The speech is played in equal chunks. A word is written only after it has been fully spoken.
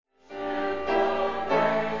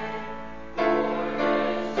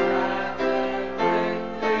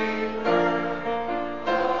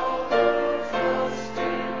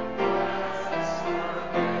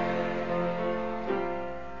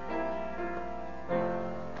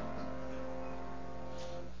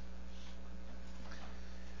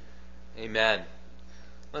Amen.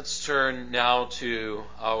 Let's turn now to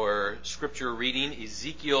our scripture reading,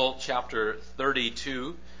 Ezekiel chapter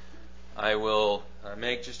 32. I will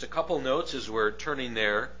make just a couple notes as we're turning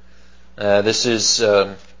there. This is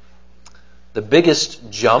the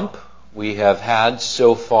biggest jump we have had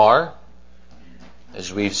so far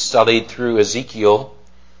as we've studied through Ezekiel,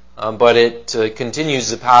 but it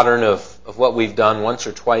continues the pattern of what we've done once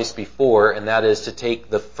or twice before, and that is to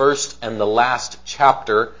take the first and the last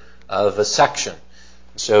chapter of a section.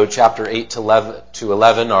 So chapter 8 to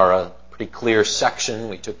 11 are a pretty clear section.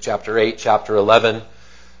 We took chapter 8, chapter 11,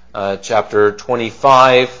 chapter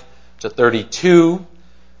 25 to 32,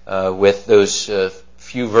 with those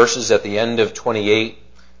few verses at the end of 28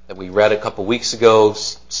 that we read a couple weeks ago,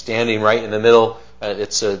 standing right in the middle.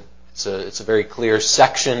 It's a very clear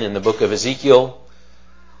section in the book of Ezekiel,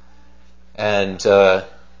 and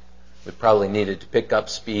we probably needed to pick up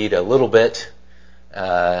speed a little bit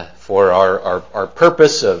for our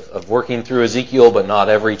purpose of working through Ezekiel, but not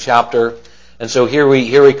every chapter. And so here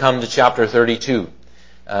we come to chapter 32,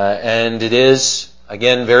 and it is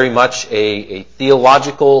again very much a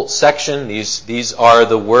theological section. These are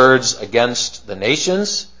the words against the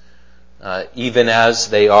nations, even as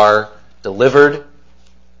they are delivered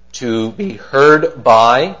to be heard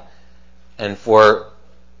by and for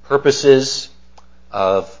purposes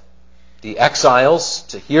of the exiles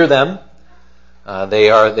to hear them. They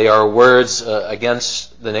are words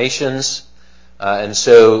against the nations, and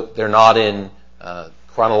so they're not in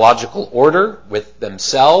chronological order with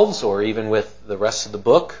themselves or even with the rest of the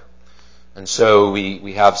book. And so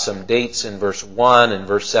we have some dates in verse 1 and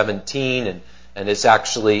verse 17, and it's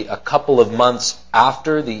actually a couple of months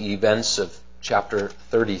after the events of chapter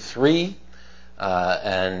 33,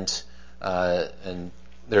 and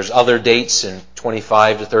there's other dates in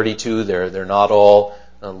 25 to 32. They're not all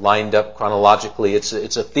lined up chronologically. It's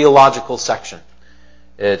a theological section.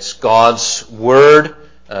 It's God's word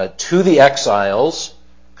to the exiles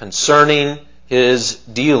concerning His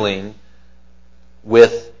dealing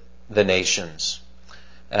with the nations.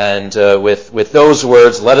 And with those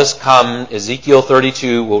words, let us come. Ezekiel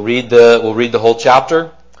 32. We'll read the whole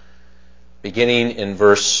chapter, beginning in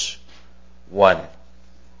verse 1.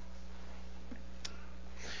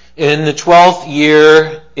 In the 12th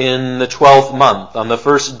year, in the 12th month, on the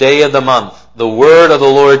first day of the month, the word of the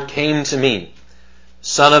Lord came to me.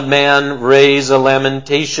 Son of man, raise a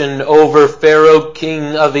lamentation over Pharaoh,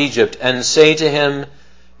 king of Egypt, and say to him,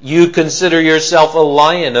 you consider yourself a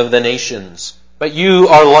lion of the nations, but you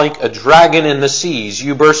are like a dragon in the seas.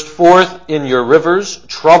 You burst forth in your rivers,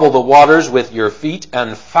 trouble the waters with your feet,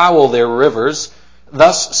 and foul their rivers.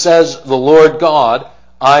 Thus says the Lord God,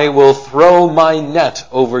 I will throw my net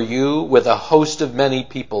over you with a host of many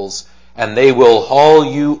peoples, and they will haul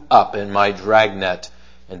you up in my dragnet,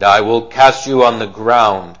 and I will cast you on the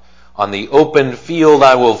ground. On the open field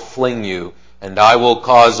I will fling you, and I will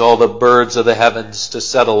cause all the birds of the heavens to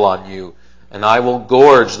settle on you, and I will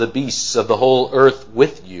gorge the beasts of the whole earth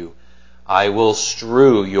with you. I will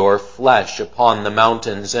strew your flesh upon the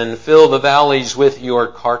mountains, and fill the valleys with your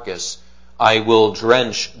carcass. I will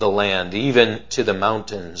drench the land, even to the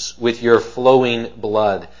mountains, with your flowing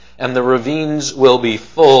blood, and the ravines will be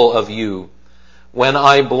full of you. When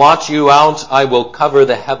I blot you out, I will cover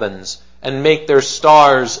the heavens, and make their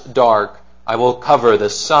stars dark. I will cover the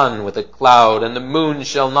sun with a cloud, and the moon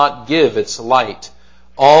shall not give its light.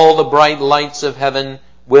 All the bright lights of heaven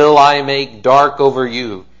will I make dark over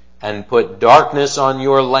you, and put darkness on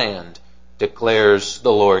your land, declares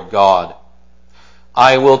the Lord God.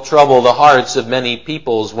 I will trouble the hearts of many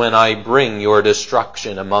peoples when I bring your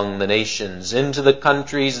destruction among the nations, into the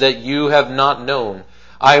countries that you have not known.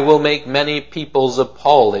 I will make many peoples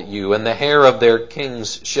appall at you, and the hair of their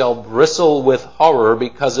kings shall bristle with horror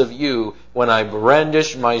because of you when I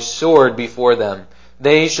brandish my sword before them.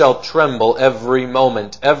 They shall tremble every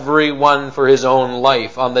moment, every one for his own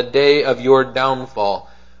life, on the day of your downfall.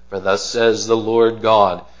 For thus says the Lord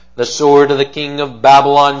God, the sword of the king of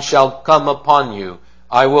Babylon shall come upon you.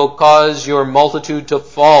 I will cause your multitude to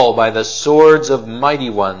fall by the swords of mighty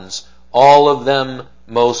ones, all of them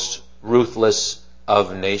most ruthless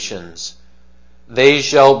of nations. They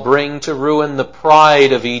shall bring to ruin the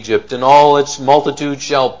pride of Egypt, and all its multitude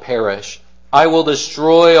shall perish. I will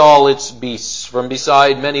destroy all its beasts from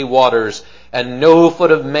beside many waters, and no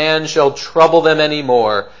foot of man shall trouble them any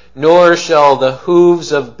more, nor shall the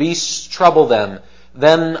hooves of beasts trouble them.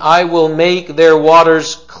 Then I will make their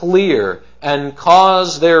waters clear, and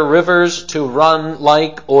cause their rivers to run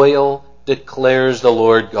like oil, declares the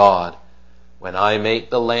Lord God. When I make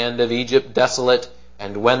the land of Egypt desolate,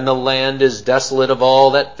 and when the land is desolate of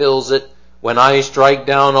all that fills it, When I strike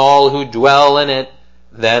down all who dwell in it,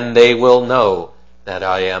 then they will know that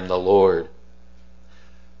I am the Lord.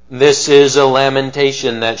 This is a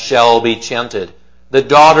lamentation that shall be chanted. The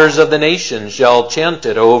daughters of the nations shall chant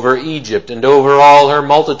it over Egypt, and over all her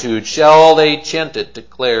multitude shall they chant it,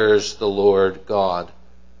 declares the Lord God.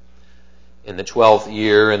 In the 12th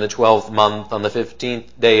year, in the 12th month, on the 15th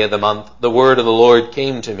day of the month, the word of the Lord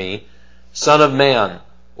came to me, Son of man,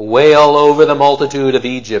 wail over the multitude of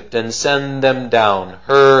Egypt, and send them down,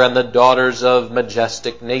 her and the daughters of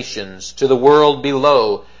majestic nations, to the world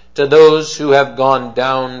below, to those who have gone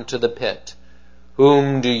down to the pit.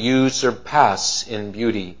 Whom do you surpass in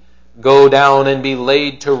beauty? Go down and be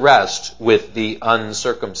laid to rest with the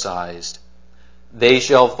uncircumcised. They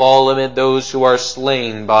shall fall amid those who are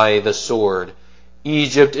slain by the sword.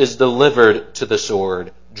 Egypt is delivered to the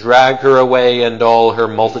sword. Drag her away and all her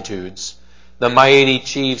multitudes. The mighty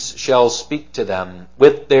chiefs shall speak to them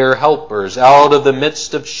with their helpers out of the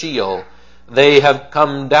midst of Sheol. They have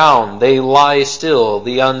come down, they lie still,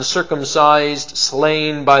 the uncircumcised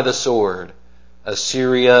slain by the sword.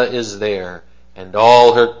 Assyria is there, and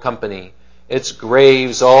all her company, its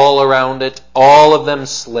graves all around it, all of them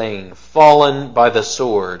slain, fallen by the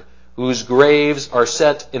sword, whose graves are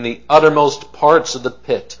set in the uttermost parts of the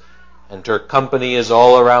pit, and her company is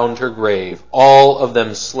all around her grave, all of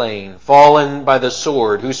them slain, fallen by the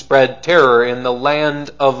sword, who spread terror in the land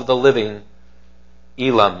of the living.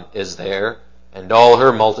 Elam is there, and all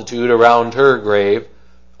her multitude around her grave,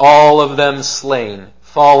 all of them slain,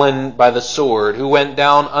 fallen by the sword, who went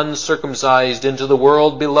down uncircumcised into the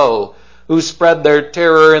world below, who spread their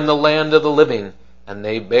terror in the land of the living, and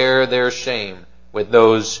they bear their shame with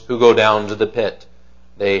those who go down to the pit.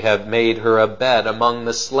 They have made her a bed among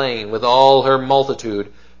the slain with all her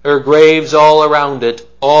multitude, her graves all around it,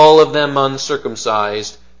 all of them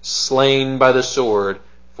uncircumcised, slain by the sword,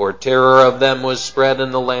 for terror of them was spread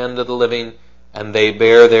in the land of the living, and they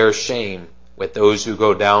bear their shame with those who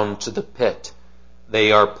go down to the pit.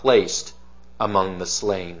 They are placed among the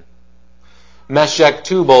slain. Meshech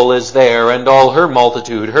Tubal is there, and all her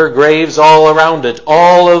multitude, her graves all around it,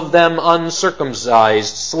 all of them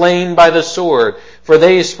uncircumcised, slain by the sword, for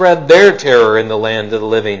they spread their terror in the land of the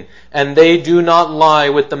living, and they do not lie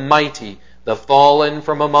with the mighty, the fallen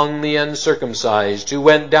from among the uncircumcised, who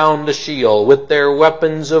went down to Sheol with their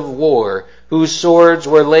weapons of war, whose swords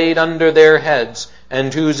were laid under their heads,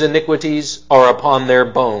 and whose iniquities are upon their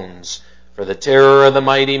bones. For the terror of the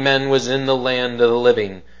mighty men was in the land of the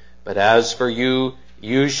living. But as for you,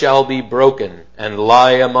 you shall be broken, and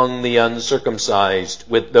lie among the uncircumcised,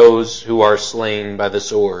 with those who are slain by the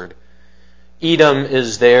sword. Edom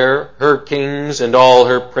is there, her kings and all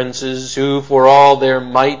her princes, who for all their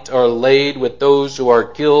might are laid with those who are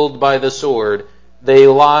killed by the sword. They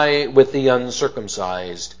lie with the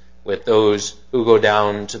uncircumcised, with those who go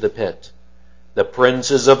down to the pit. The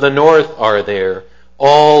princes of the north are there,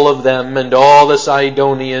 all of them, and all the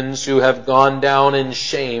Sidonians who have gone down in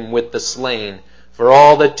shame with the slain. For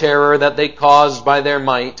all the terror that they caused by their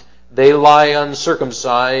might, they lie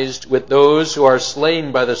uncircumcised with those who are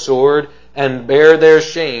slain by the sword, and bear their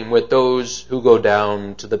shame with those who go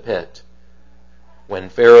down to the pit. When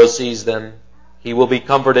Pharaoh sees them, he will be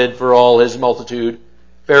comforted for all his multitude.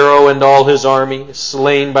 Pharaoh and all his army,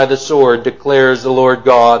 slain by the sword, declares the Lord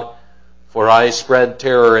God. For I spread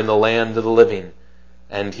terror in the land of the living,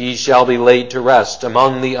 and he shall be laid to rest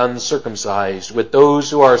among the uncircumcised, with those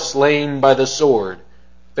who are slain by the sword,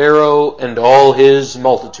 Pharaoh and all his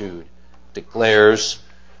multitude, declares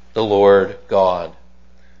the Lord God.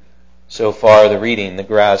 So far the reading. The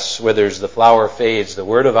grass withers, the flower fades, the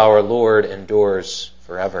word of our Lord endures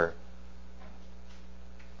forever.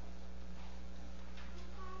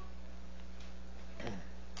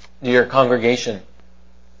 Dear congregation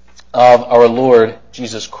of our Lord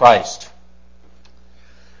Jesus Christ,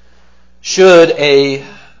 should a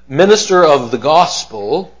minister of the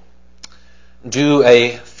gospel do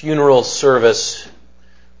a funeral service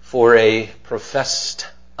for a professed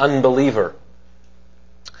unbeliever?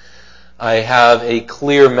 I have a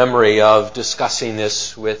clear memory of discussing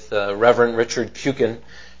this with Reverend Richard Kukin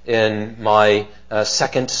in my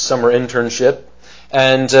second summer internship.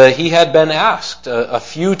 And he had been asked a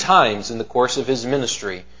few times in the course of his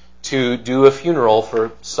ministry to do a funeral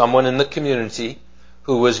for someone in the community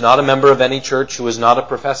who was not a member of any church, who was not a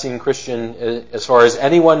professing Christian as far as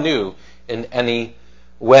anyone knew in any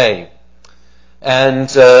way.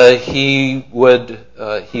 And he would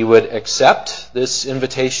accept this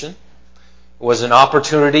invitation. It was an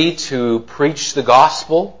opportunity to preach the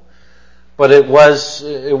gospel, but it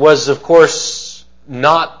was of course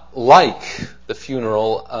not like the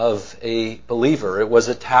funeral of a believer. It was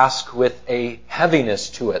a task with a heaviness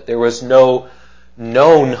to it. There was no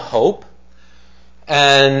known hope,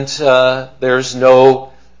 and there's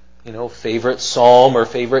no favorite psalm or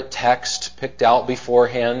favorite text picked out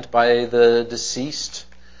beforehand by the deceased.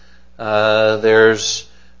 There's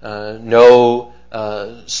no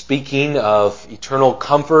speaking of eternal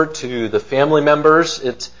comfort to the family members.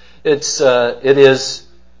 It is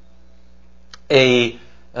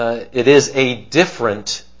a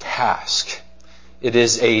different task. It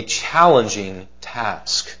is a challenging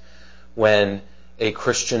task when a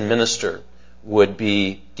Christian minister would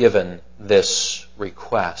be given this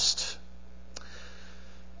request.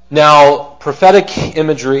 Now, prophetic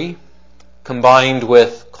imagery combined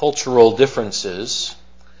with cultural differences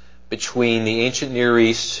between the ancient Near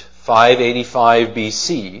East 585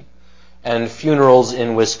 BC and funerals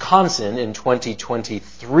in Wisconsin in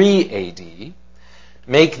 2023 AD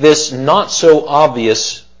make this not so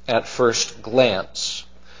obvious at first glance.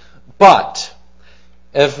 But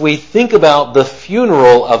if we think about the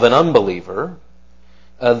funeral of an unbeliever,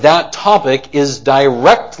 that topic is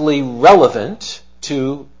directly relevant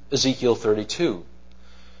to Ezekiel 32.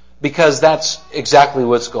 Because that's exactly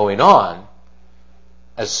what's going on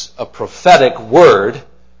as a prophetic word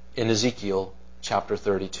in Ezekiel chapter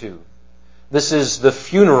 32. This is the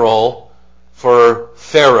funeral for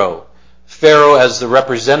Pharaoh. Pharaoh as the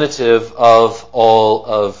representative of all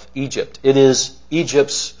of Egypt. It is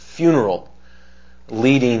Egypt's funeral,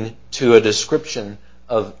 leading to a description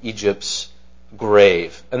of Egypt's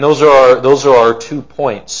grave. And those are our 2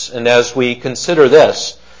 points. And as we consider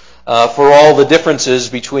this, for all the differences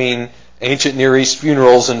between ancient Near East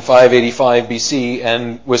funerals in 585 BC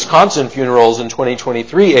and Wisconsin funerals in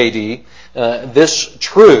 2023 AD, this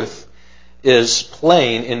truth is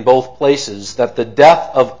plain in both places, that the death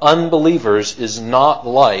of unbelievers is not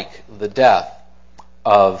like the death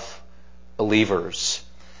of believers.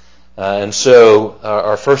 And so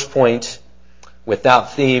our first point with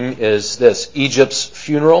that theme is this: Egypt's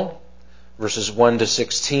funeral, verses 1 to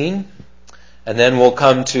 16. And then we'll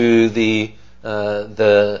come to the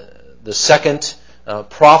second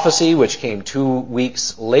prophecy, which came 2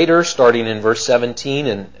 weeks later, starting in verse 17.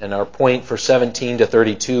 And our point for 17 to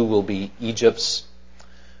 32 will be Egypt's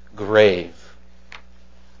grave.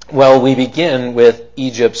 Well, we begin with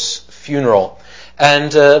Egypt's funeral.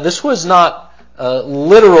 And this was not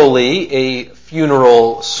literally a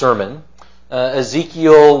funeral sermon.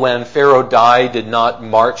 Ezekiel, when Pharaoh died, did not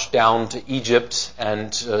march down to Egypt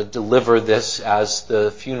and deliver this as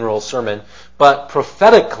the funeral sermon. But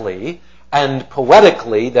prophetically and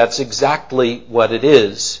poetically, that's exactly what it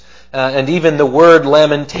is. And even the word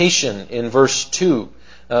lamentation in verse 2,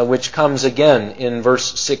 which comes again in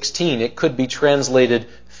verse 16, it could be translated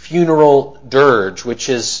funeral dirge, which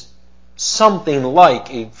is something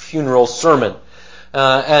like a funeral sermon.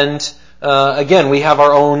 Again, we have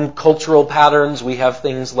our own cultural patterns. We have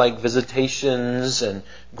things like visitations and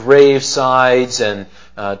gravesides and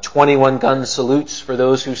 21-gun salutes for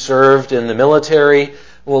those who served in the military.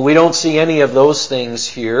 Well, we don't see any of those things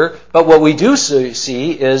here. But what we do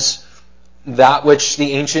see is that which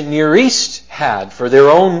the ancient Near East had for their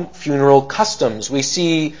own funeral customs. We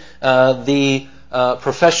see the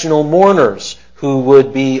professional mourners who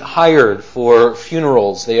would be hired for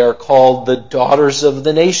funerals. They are called the daughters of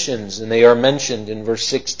the nations, and they are mentioned in verse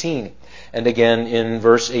 16 and again in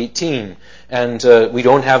verse 18. And we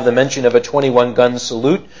don't have the mention of a 21-gun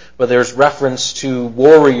salute, but there's reference to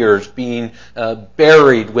warriors being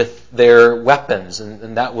buried with their weapons,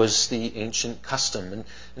 and that was the ancient custom.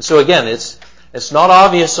 And so again, it's not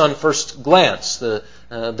obvious on first glance. The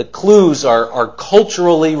clues are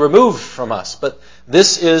culturally removed from us, but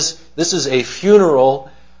this is a funeral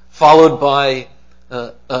followed by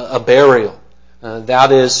a burial.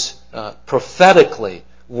 That is prophetically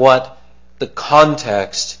what the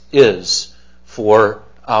context is for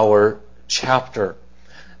our chapter.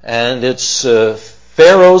 And it's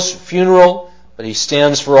Pharaoh's funeral, but he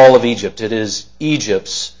stands for all of Egypt. It is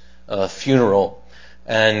Egypt's funeral.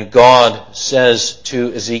 And God says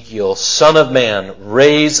to Ezekiel, "Son of man,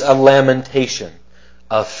 raise a lamentation,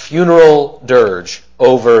 a funeral dirge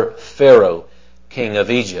over Pharaoh, king of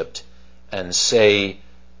Egypt, and say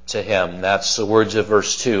to him." That's the words of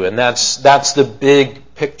verse 2. And that's the big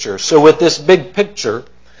picture. So with this big picture,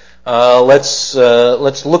 let's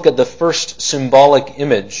look at the first symbolic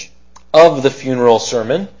image of the funeral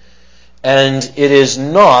sermon. And it is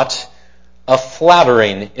not a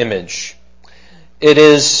flattering image. It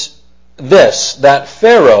is this, that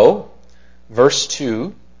Pharaoh, verse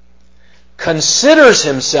 2, considers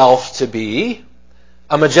himself to be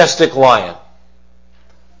a majestic lion.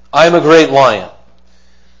 I am a great lion.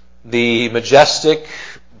 The majestic,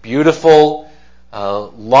 beautiful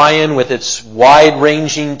lion with its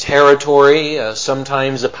wide-ranging territory.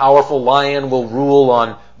 Sometimes a powerful lion will rule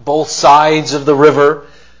on both sides of the river.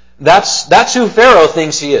 That's who Pharaoh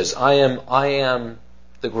thinks he is. I am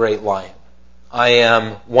the great lion. I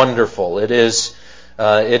am wonderful. It is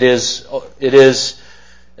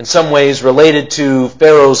in some ways related to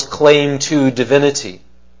Pharaoh's claim to divinity.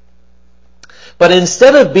 But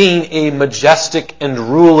instead of being a majestic and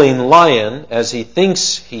ruling lion, as he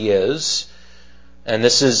thinks he is, and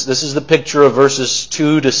this is the picture of verses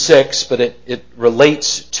 2 to 6, but it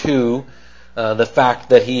relates to the fact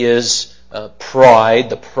that he is pride,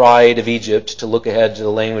 the pride of Egypt, to look ahead to the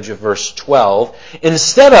language of verse 12.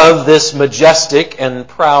 Instead of this majestic and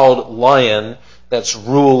proud lion that's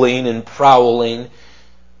ruling and prowling,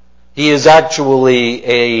 he is actually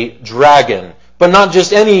a dragon. But not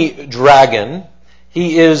just any dragon.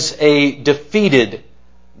 He is a defeated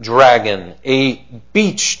dragon, a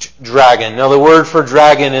beached dragon. Now the word for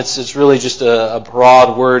dragon, it's really just a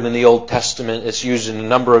broad word in the Old Testament. It's used in a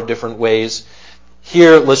number of different ways.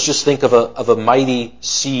 Here, let's just think of a mighty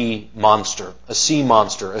sea monster, a sea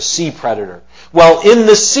predator. Well, in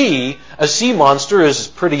the sea, a sea monster is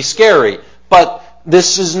pretty scary, but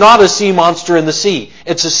this is not a sea monster in the sea.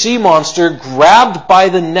 It's a sea monster grabbed by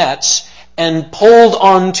the nets and pulled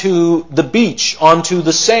onto the beach, onto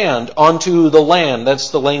the sand, onto the land. That's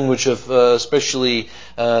the language of especially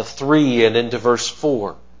 3 and into verse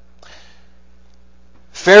 4.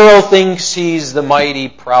 Pharaoh thinks he's the mighty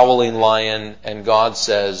prowling lion, and God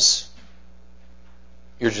says,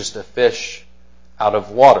 you're just a fish out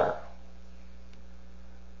of water,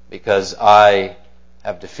 because I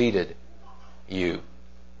have defeated you.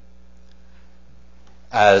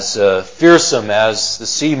 As fearsome as the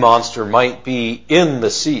sea monster might be in the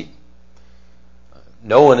sea,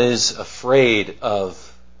 no one is afraid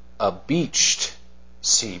of a beached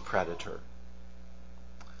sea predator.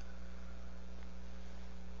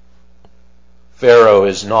 Pharaoh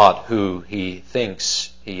is not who he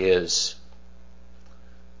thinks he is.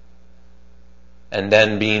 And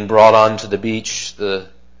then being brought onto the beach, the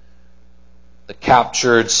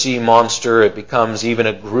captured sea monster, it becomes even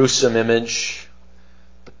a gruesome image.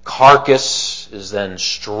 The carcass is then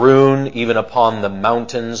strewn even upon the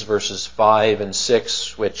mountains, verses 5 and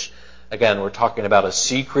 6, which, again, we're talking about a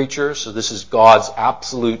sea creature, so this is God's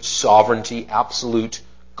absolute sovereignty, absolute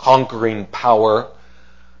conquering power.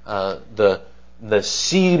 The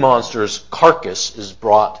sea monster's carcass is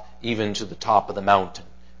brought even to the top of the mountain.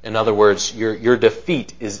 In other words, your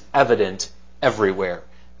defeat is evident everywhere,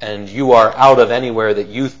 and you are out of anywhere that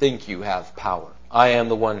you think you have power. I am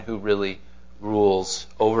the one who really rules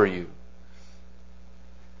over you.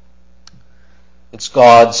 It's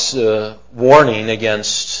God's warning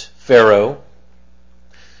against Pharaoh.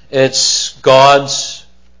 It's God's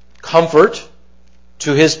comfort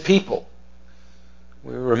to his people.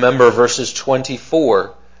 We remember verses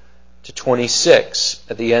 24 to 26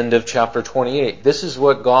 at the end of chapter 28. This is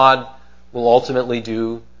what God will ultimately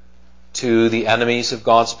do to the enemies of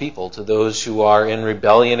God's people, to those who are in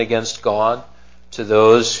rebellion against God, to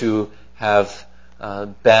those who have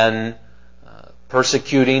been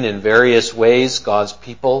persecuting in various ways God's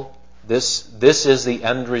people. This is the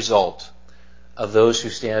end result of those who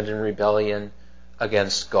stand in rebellion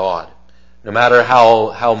against God. No matter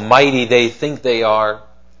how mighty they think they are,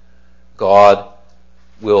 God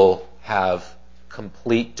will have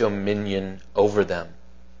complete dominion over them.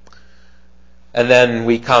 And then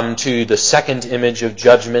we come to the second image of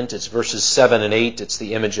judgment. It's verses 7 and 8. It's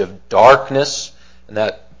the image of darkness. And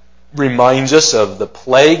that reminds us of the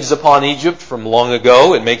plagues upon Egypt from long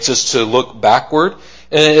ago. It makes us to look backward.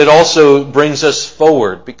 And it also brings us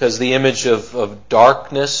forward, because the image of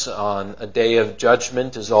darkness on a day of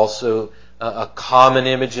judgment is also a common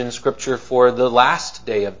image in Scripture for the last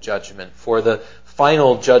day of judgment, for the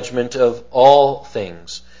final judgment of all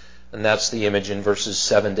things. And that's the image in verses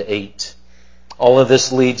 7 to 8. All of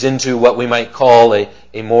this leads into what we might call a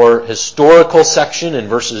more historical section in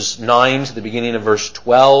verses 9 to the beginning of verse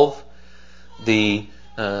 12. The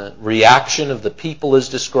reaction of the people is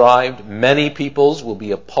described. Many peoples will be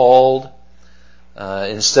appalled.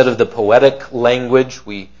 Instead of the poetic language,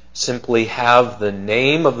 we simply have the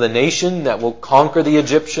name of the nation that will conquer the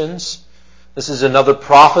Egyptians. This is another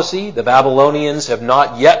prophecy. The Babylonians have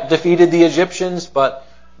not yet defeated the Egyptians, but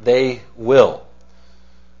they will.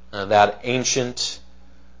 That ancient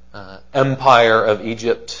empire of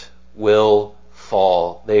Egypt will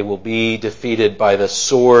fall. They will be defeated by the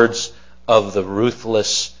swords of the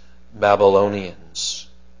ruthless Babylonians.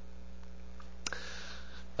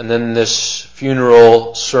 And then this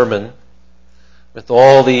funeral sermon with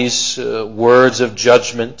all these words of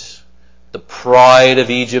judgment, the pride of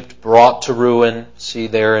Egypt brought to ruin, see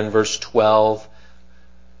there in verse 12.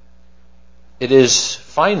 It is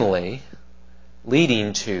finally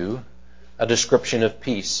leading to a description of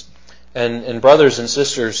peace. And brothers and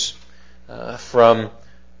sisters, from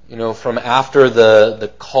after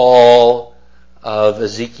the call of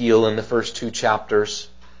Ezekiel in the first two chapters,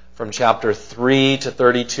 from chapter 3 to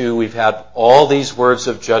 32, we've had all these words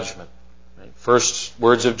of judgment. First,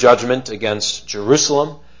 words of judgment against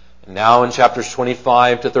Jerusalem. And now in chapters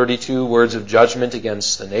 25 to 32, words of judgment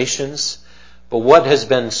against the nations. But what has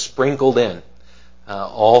been sprinkled in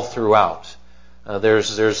all throughout?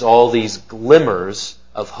 There's all these glimmers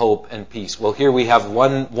of hope and peace. Well, here we have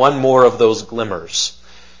one more of those glimmers.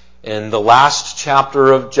 In the last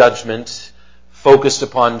chapter of judgment, focused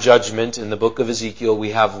upon judgment in the book of Ezekiel, we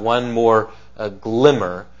have one more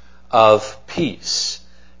glimmer of peace.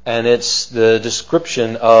 And it's the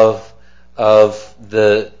description of as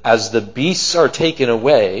the beasts are taken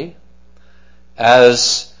away,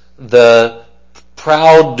 as the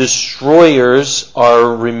proud destroyers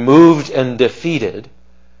are removed and defeated,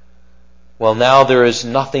 well, now there is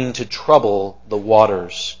nothing to trouble the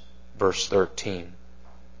waters, verse 13.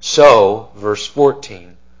 So, verse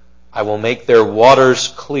 14, I will make their waters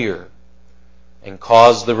clear and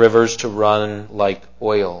cause the rivers to run like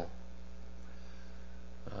oil.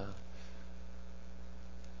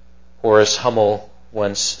 Horace Hummel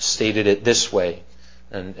once stated it this way,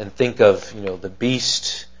 and think of the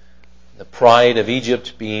beast, the pride of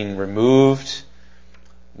Egypt being removed.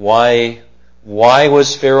 Why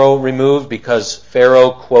was Pharaoh removed? Because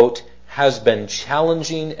Pharaoh, quote, has been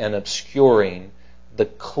challenging and obscuring the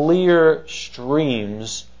clear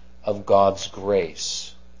streams of God's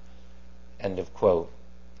grace. End of quote.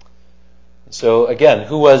 So again,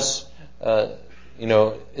 who was,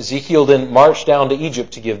 Ezekiel didn't march down to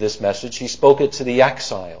Egypt to give this message. He spoke it to the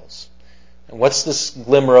exiles. And what's this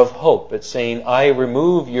glimmer of hope? It's saying, I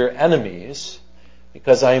remove your enemies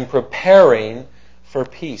because I am preparing for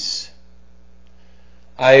peace.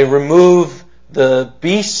 I remove the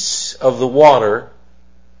beasts of the water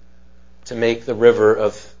to make the river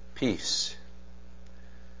of peace.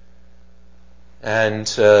 And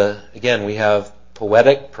again, we have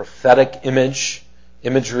poetic, prophetic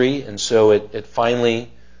imagery, and so it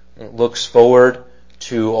finally looks forward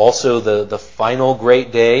to also the final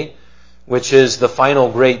great day, which is the final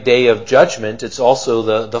great day of judgment. It's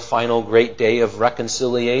also the final great day of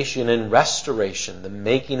reconciliation and restoration, the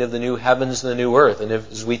making of the new heavens and the new earth. And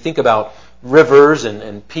as we think about rivers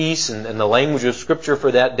and peace and the language of Scripture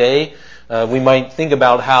for that day, we might think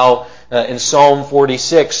about how in Psalm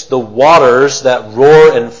 46, the waters that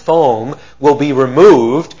roar and foam will be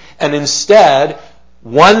removed, and instead,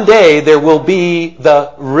 one day there will be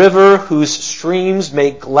the river whose streams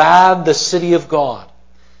make glad the city of God.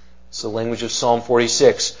 It's the language of Psalm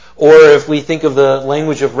 46. Or if we think of the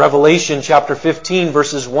language of Revelation chapter 15,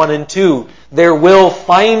 verses 1 and 2, there will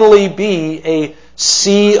finally be a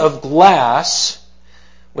sea of glass,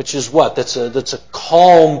 which is what? That's a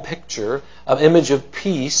calm picture, an image of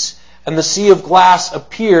peace. And the sea of glass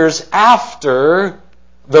appears after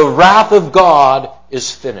the wrath of God is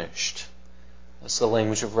finished. That's the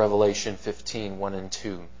language of Revelation 15, 1 and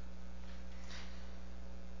 2.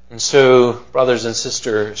 And so, brothers and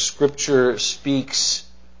sisters, Scripture speaks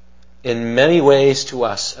in many ways to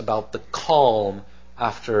us about the calm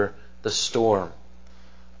after the storm,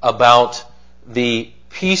 about the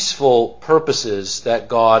peaceful purposes that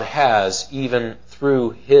God has even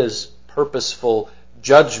through His purposeful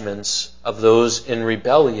judgments of those in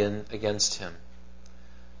rebellion against Him.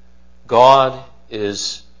 God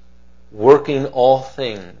is working all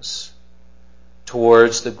things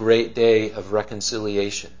towards the great day of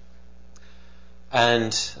reconciliation.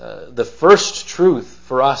 And the first truth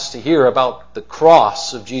for us to hear about the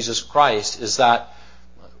cross of Jesus Christ is that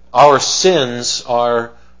our sins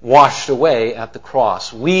are washed away at the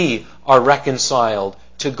cross. We are reconciled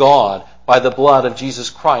to God by the blood of Jesus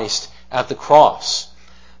Christ at the cross.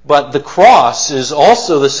 But the cross is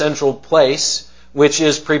also the central place which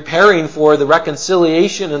is preparing for the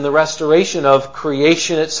reconciliation and the restoration of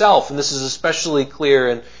creation itself. And this is especially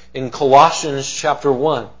clear in Colossians chapter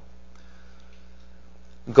 1.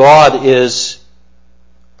 God is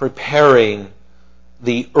preparing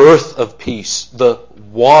the earth of peace, the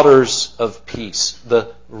waters of peace,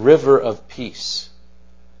 the river of peace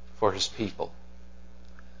for His people.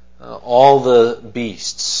 All the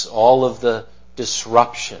beasts, all of the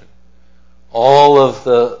disruption, all of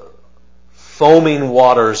the foaming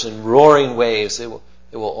waters and roaring waves, they will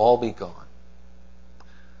all be gone.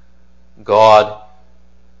 God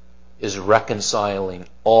is reconciling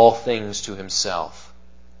all things to himself.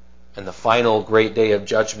 And the final great day of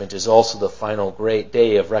judgment is also the final great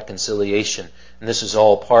day of reconciliation. And this is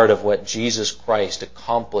all part of what Jesus Christ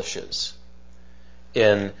accomplishes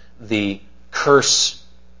in the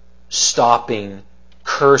curse-stopping,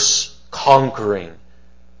 curse-conquering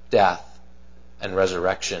death and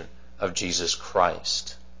resurrection of Jesus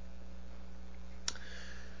Christ.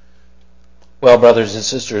 Well, brothers and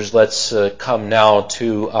sisters, let's come now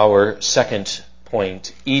to our second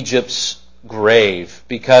point, Egypt's grave,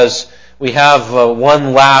 because we have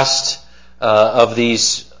one last of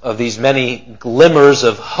these many glimmers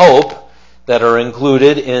of hope that are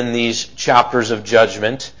included in these chapters of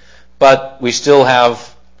judgment, but we still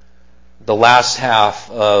have the last half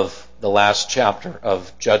of the last chapter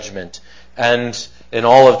of judgment. And in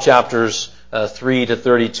all of chapters 3 to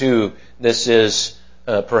 32, this is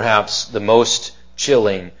perhaps the most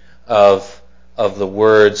chilling of the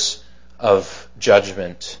words of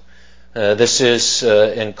judgment. This is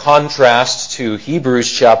in contrast to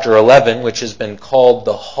Hebrews chapter 11, which has been called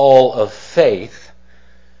the Hall of Faith.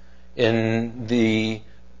 In the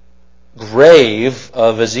grave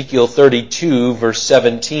of Ezekiel 32, verse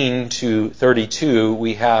 17 to 32,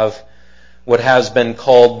 we have what has been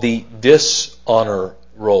called the dishonor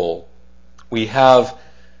roll. We have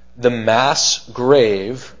the mass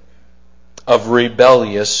grave of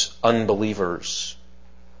rebellious unbelievers.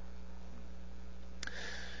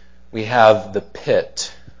 We have the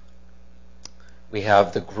pit. We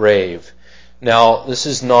have the grave. Now, this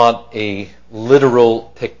is not a literal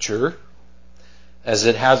picture. As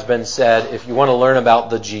it has been said, if you want to learn about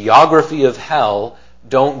the geography of hell,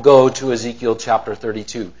 don't go to Ezekiel chapter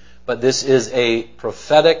 32. But this is a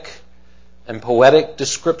prophetic and poetic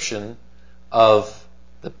description of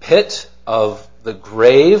the pit, of the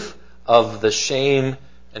grave, of the shame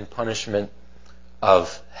and punishment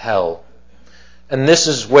of hell. And this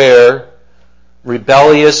is where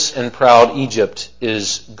rebellious and proud Egypt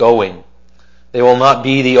is going. They will not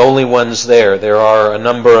be the only ones there. There are a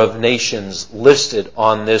number of nations listed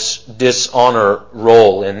on this dishonor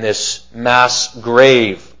roll, in this mass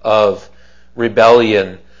grave of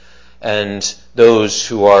rebellion, and those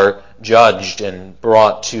who are judged and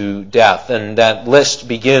brought to death. And that list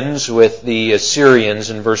begins with the Assyrians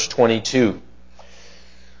in verse 22.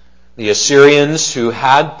 The Assyrians, who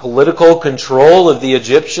had political control of the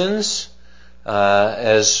Egyptians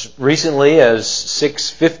as recently as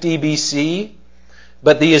 650 BC,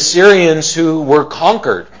 but the Assyrians who were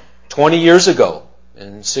conquered 20 years ago.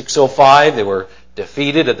 In 605, they were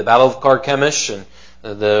defeated at the Battle of Carchemish, and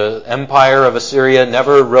the empire of Assyria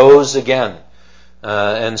never rose again.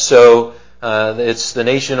 And so it's the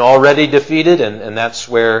nation already defeated, and that's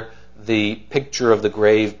where the picture of the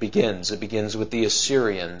grave begins. It begins with the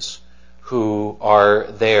Assyrians who are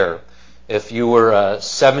there. If you were a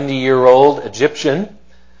 70-year-old Egyptian,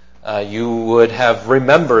 you would have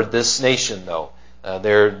remembered this nation, though.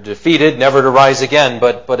 They're defeated, never to rise again,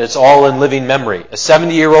 but it's all in living memory. A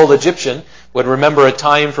 70-year-old Egyptian would remember a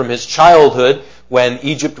time from his childhood when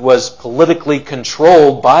Egypt was politically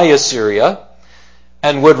controlled by Assyria,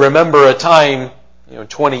 and would remember a time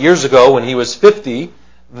 20 years ago when he was 50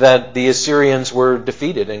 that the Assyrians were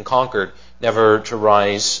defeated and conquered, never to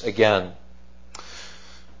rise again.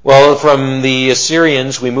 Well, from the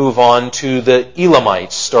Assyrians we move on to the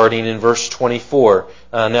Elamites, starting in verse 24.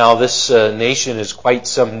 Now this nation is quite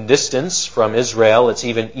some distance from Israel. It's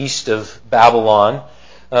even east of Babylon.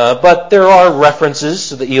 But there are references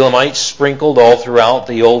to the Elamites sprinkled all throughout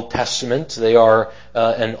the Old Testament. They are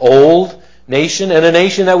an old nation, and a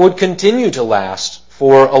nation that would continue to last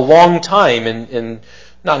for a long time, in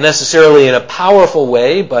not necessarily in a powerful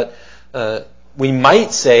way, but we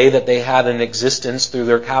might say that they had an existence through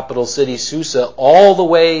their capital city, Susa, all the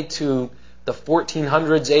way to the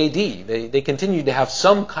 1400s AD. They continued to have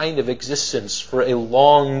some kind of existence for a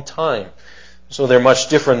long time. So they're much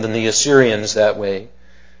different than the Assyrians that way.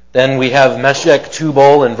 Then we have Meshech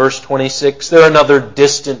Tubal in verse 26. They're another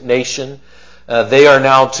distant nation. They are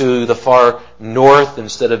now to the far north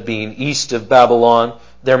instead of being east of Babylon.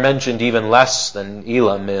 They're mentioned even less than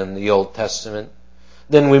Elam in the Old Testament.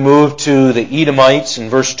 Then we move to the Edomites in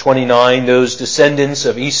verse 29, those descendants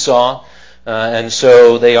of Esau. And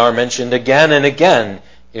so they are mentioned again and again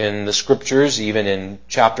in the Scriptures, even in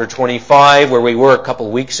chapter 25, where we were a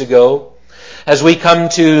couple weeks ago. As we come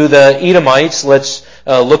to the Edomites, let's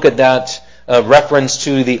look at that reference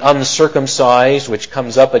to the uncircumcised, which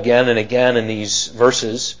comes up again and again in these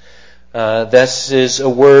verses. This is a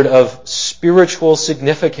word of spiritual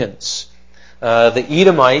significance. The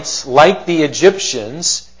Edomites, like the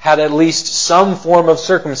Egyptians, had at least some form of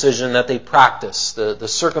circumcision that they practiced. The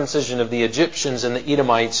circumcision of the Egyptians and the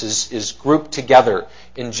Edomites is grouped together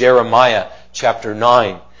in Jeremiah chapter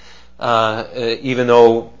 9. Even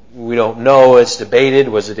though we don't know, it's debated,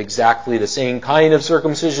 was it exactly the same kind of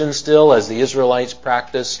circumcision still as the Israelites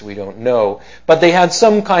practiced? We don't know. But they had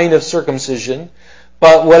some kind of circumcision.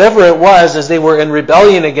 But whatever it was, as they were in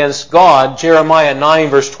rebellion against God, Jeremiah 9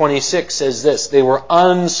 verse 26 says this: they were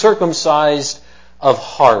uncircumcised of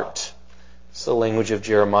heart. It's the language of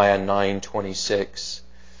Jeremiah 9:26.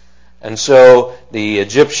 And so the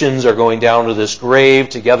Egyptians are going down to this grave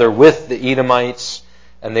together with the Edomites,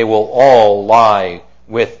 and they will all lie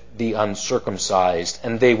with the uncircumcised,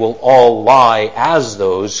 and they will all lie as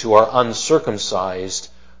those who are uncircumcised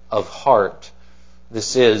of heart.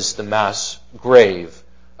 This is the mass grave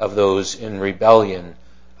of those in rebellion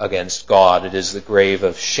against God. It is the grave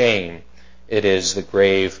of shame. It is the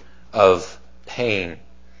grave of pain.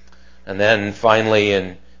 And then finally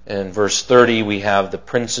in verse 30 we have the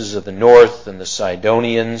princes of the north and the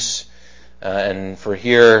Sidonians. And for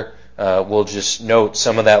here we'll just note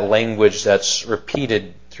some of that language that's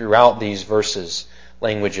repeated throughout these verses.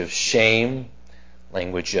 Language of shame,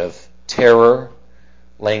 language of terror,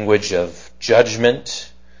 language of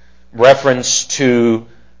judgment, reference to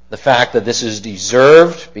the fact that this is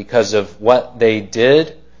deserved because of what they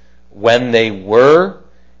did when they were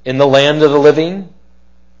in the land of the living. And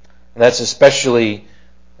that's especially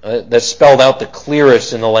that's spelled out the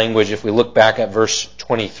clearest in the language if we look back at verse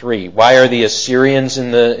 23. Why are the Assyrians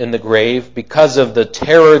in the grave? Because of the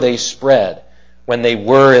terror they spread when they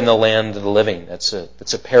were in the land of the living. That's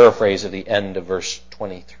a paraphrase of the end of verse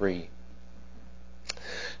 23.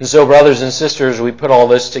 And so, brothers and sisters, we put all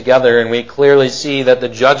this together and we clearly see that the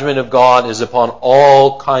judgment of God is upon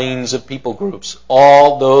all kinds of people groups,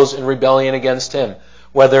 all those in rebellion against Him,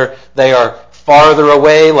 whether they are farther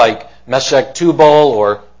away like Meshech Tubal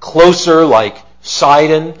or closer like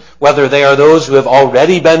Sidon, whether they are those who have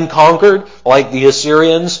already been conquered like the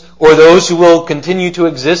Assyrians, or those who will continue to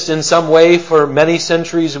exist in some way for many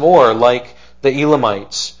centuries more like the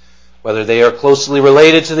Elamites, whether they are closely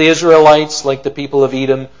related to the Israelites like the people of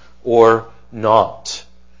Edom or not.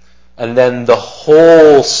 And then the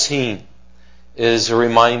whole scene is a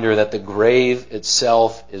reminder that the grave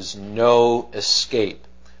itself is no escape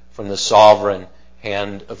from the sovereign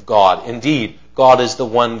hand of God. Indeed, God is the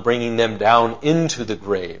one bringing them down into the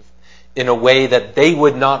grave in a way that they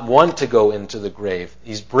would not want to go into the grave.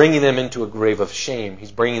 He's bringing them into a grave of shame.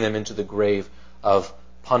 He's bringing them into the grave of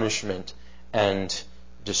punishment and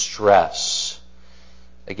distress.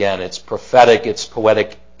 Again, it's prophetic, it's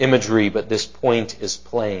poetic imagery, but this point is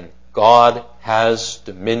plain. God has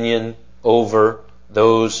dominion over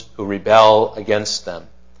those who rebel against them.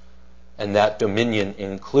 And that dominion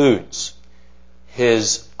includes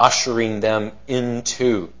His ushering them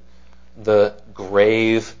into the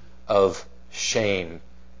grave of shame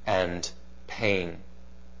and pain.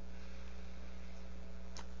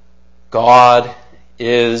 God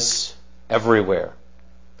is everywhere.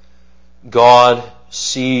 God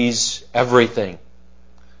sees everything.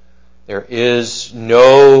 There is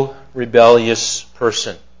no rebellious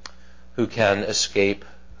person who can escape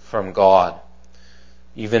from God.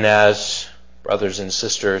 Even as, brothers and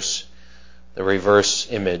sisters, the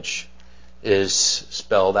reverse image is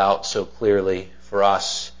spelled out so clearly for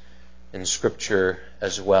us in Scripture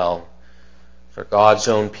as well. For God's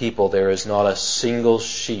own people, there is not a single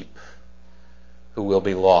sheep who will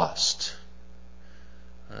be lost.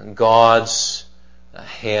 God's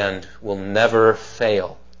hand will never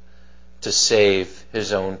fail to save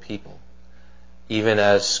His own people, even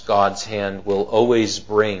as God's hand will always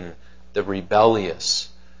bring the rebellious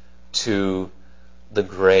to the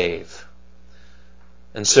grave.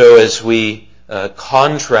 And so as we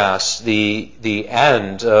contrast the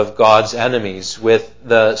end of God's enemies with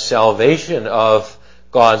the salvation of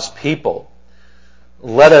God's people,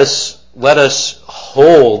 let us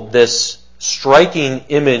hold this striking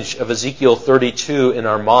image of Ezekiel 32 in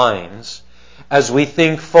our minds as we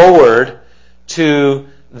think forward to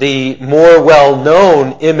the more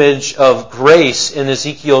well-known image of grace in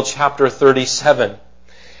Ezekiel chapter 37.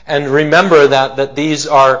 And remember that these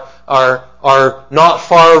are not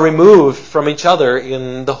far removed from each other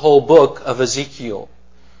in the whole book of Ezekiel.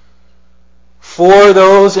 For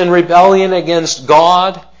those in rebellion against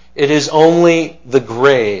God, it is only the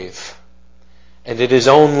grave, and it is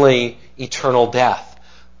only eternal death.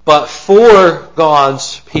 But for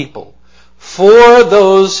God's people, for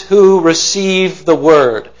those who receive the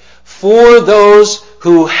Word, for those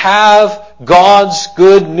who have God's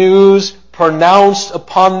good news pronounced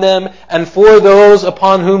upon them, and for those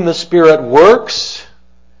upon whom the Spirit works,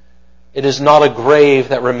 It is not a grave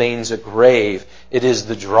that remains a grave. It is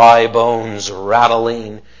the dry bones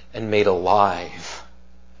rattling and made alive.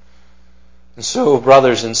 And so,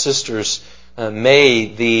 brothers and sisters,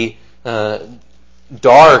 may the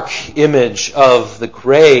dark image of the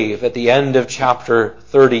grave at the end of chapter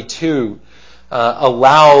 32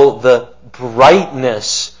 allow the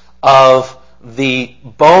brightness of the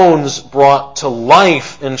bones brought to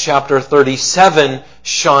life in chapter 37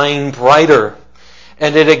 shine brighter.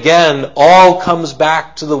 And it again all comes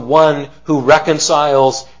back to the one who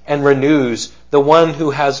reconciles and renews, the one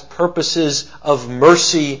who has purposes of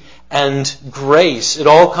mercy and grace. It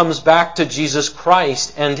all comes back to Jesus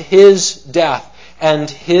Christ and His death and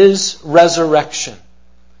His resurrection.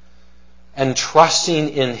 And trusting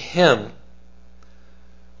in Him,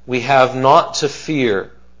 we have not to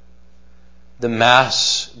fear the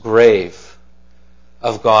mass grave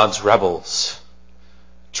of God's rebels.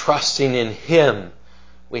 Trusting in Him,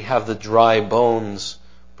 we have the dry bones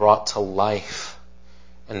brought to life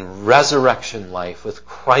and resurrection life with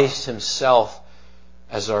Christ Himself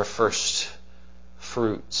as our first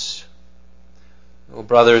fruits. Well,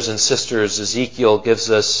 brothers and sisters, Ezekiel gives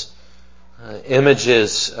us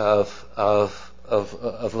images of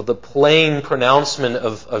the plain pronouncement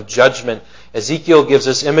of judgment. Ezekiel gives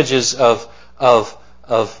us images of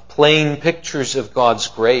plain pictures of God's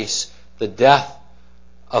grace. The death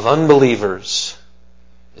of unbelievers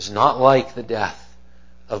is not like the death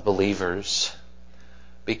of believers,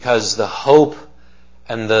 because the hope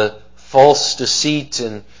and the false deceit,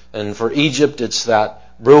 and for Egypt it's that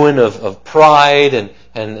ruin of pride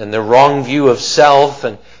and the wrong view of self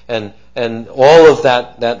and all of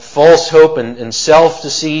that false hope and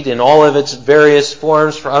self-deceit in all of its various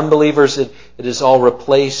forms. For unbelievers, it is all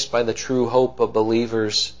replaced by the true hope of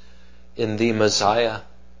believers in the Messiah,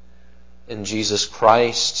 in Jesus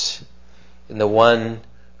Christ, in the one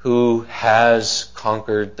who has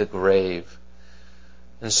conquered the grave.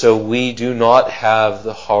 And so we do not have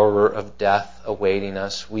the horror of death awaiting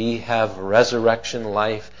us. We have resurrection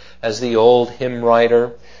life, as the old hymn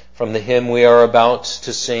writer from the hymn we are about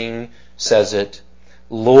to sing says it.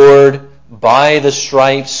 Lord, by the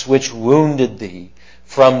stripes which wounded Thee,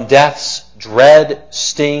 from death's dread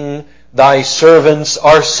sting, Thy servants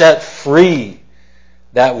are set free,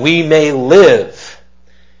 that we may live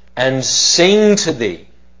and sing to Thee.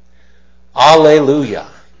 Alleluia.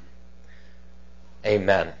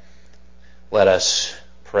 Amen. Let us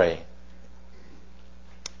pray.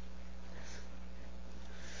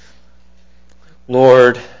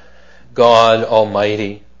 Lord God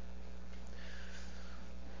Almighty,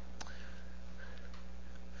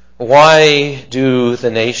 why do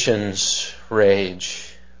the nations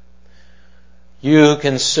rage? You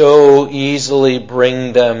can so easily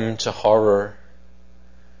bring them to horror.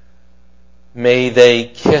 May they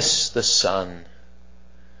kiss the Son.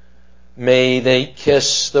 May they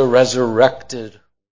kiss the resurrected